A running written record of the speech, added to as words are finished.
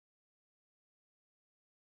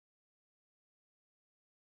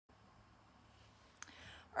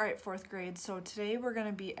All right, fourth grade, so today we're going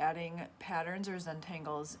to be adding patterns or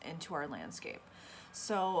zentangles into our landscape.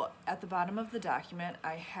 So at the bottom of the document,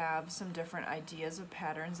 I have some different ideas of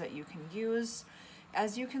patterns that you can use.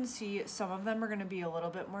 As you can see, some of them are going to be a little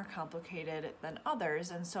bit more complicated than others,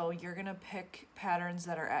 and so you're going to pick patterns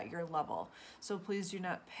that are at your level. So please do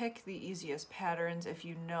not pick the easiest patterns if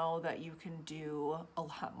you know that you can do a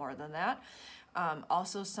lot more than that.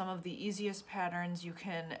 Also, some of the easiest patterns you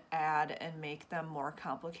can add and make them more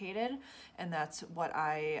complicated, and that's what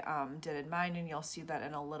I did in mine, and you'll see that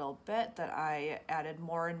in a little bit, that I added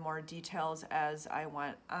more and more details as I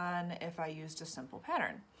went on if I used a simple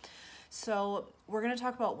pattern. So we're going to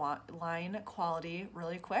talk about line quality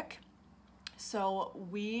really quick. So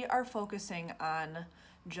we are focusing on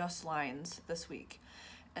just lines this week.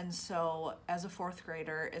 And so as a fourth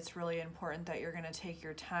grader, it's really important that you're going to take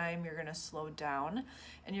your time, you're going to slow down,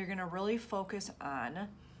 and you're going to really focus on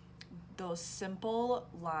those simple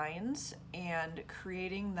lines and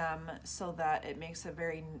creating them so that it makes a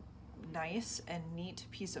very nice and neat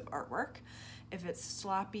piece of artwork. If it's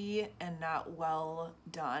sloppy and not well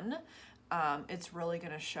done, it's really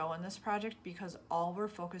going to show in this project because all we're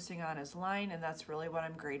focusing on is line, and that's really what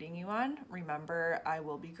I'm grading you on. Remember, I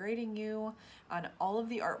will be grading you on all of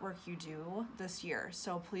the artwork you do this year,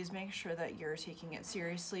 so please make sure that you're taking it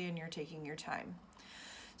seriously and you're taking your time.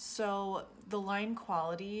 So the line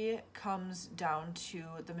quality comes down to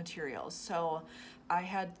the materials. So I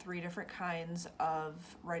had 3 different kinds of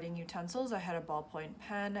writing utensils. I had a ballpoint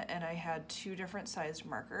pen and I had 2 different sized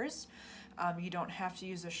markers. You don't have to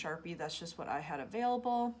use a Sharpie, that's just what I had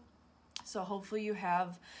available. So hopefully you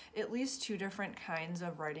have at least 2 different kinds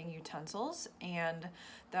of writing utensils, and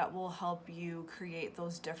that will help you create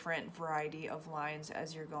those different variety of lines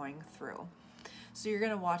as you're going through. So you're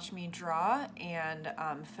going to watch me draw and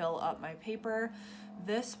fill up my paper.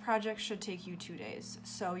 This project should take you 2 days.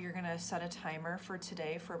 So you're going to set a timer for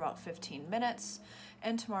today for about 15 minutes,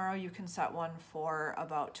 and tomorrow you can set one for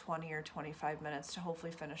about 20 or 25 minutes to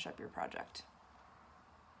hopefully finish up your project.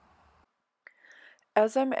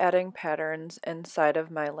 As I'm adding patterns inside of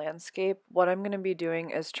my landscape, what I'm going to be doing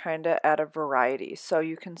is trying to add a variety. So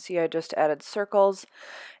you can see I just added circles,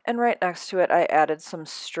 and right next to it I added some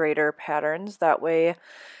straighter patterns. That way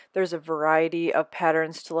there's a variety of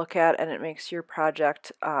patterns to look at, and it makes your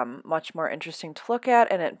project much more interesting to look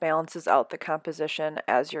at, and it balances out the composition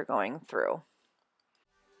as you're going through.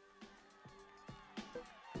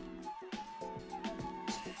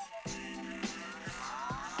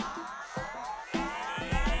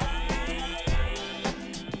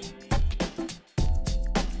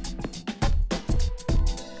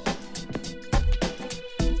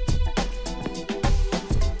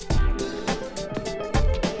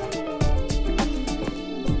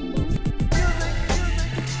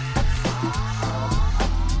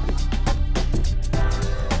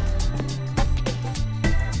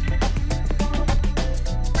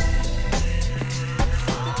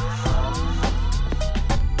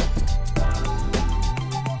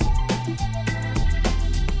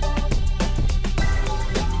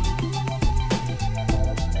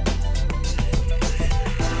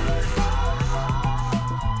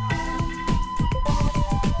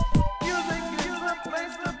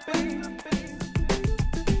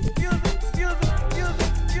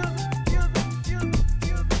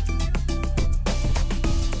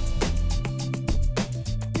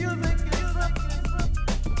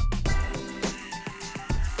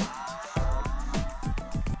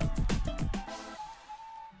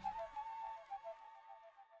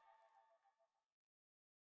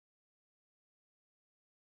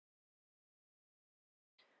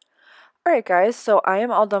 Alright guys, so I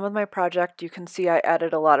am all done with my project. You can see I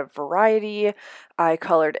added a lot of variety. I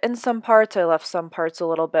colored in some parts, I left some parts a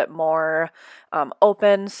little bit more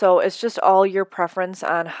open, so it's just all your preference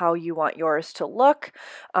on how you want yours to look.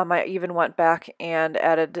 I even went back and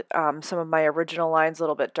added some of my original lines a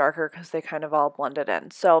little bit darker because they kind of all blended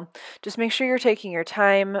in. So just make sure you're taking your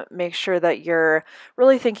time, make sure that you're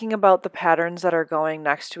really thinking about the patterns that are going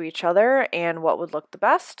next to each other and what would look the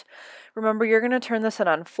best. Remember, you're going to turn this in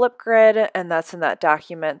on Flipgrid, and that's in that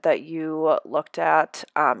document that you looked at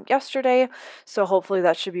yesterday. So hopefully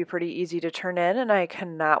that should be pretty easy to turn in, and I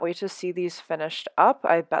cannot wait to see these finished up.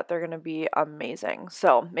 I bet they're going to be amazing.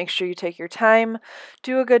 So make sure you take your time,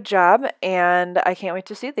 do a good job, and I can't wait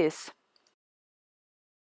to see these.